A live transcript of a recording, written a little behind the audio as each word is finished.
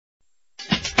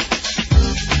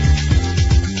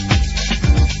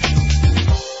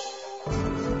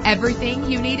Everything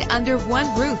you need under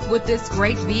one roof with this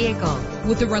great vehicle.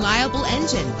 With a reliable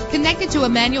engine connected to a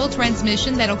manual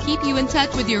transmission that'll keep you in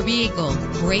touch with your vehicle.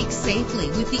 Brake safely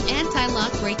with the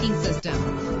anti-lock braking system.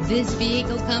 This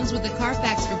vehicle comes with a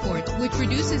Carfax report, which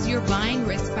reduces your buying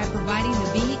risk by providing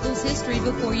the vehicle's history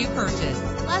before you purchase.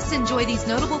 Plus, enjoy these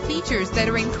notable features that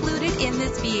are included in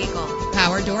this vehicle: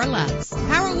 power door locks,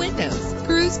 power windows,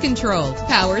 cruise control,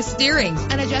 power steering,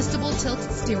 an adjustable tilt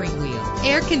steering wheel,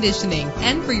 air conditioning,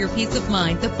 and for your peace of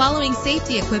mind, the following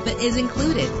safety equipment is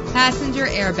included: passenger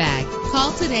airbag.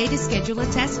 Call today to schedule a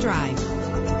test drive.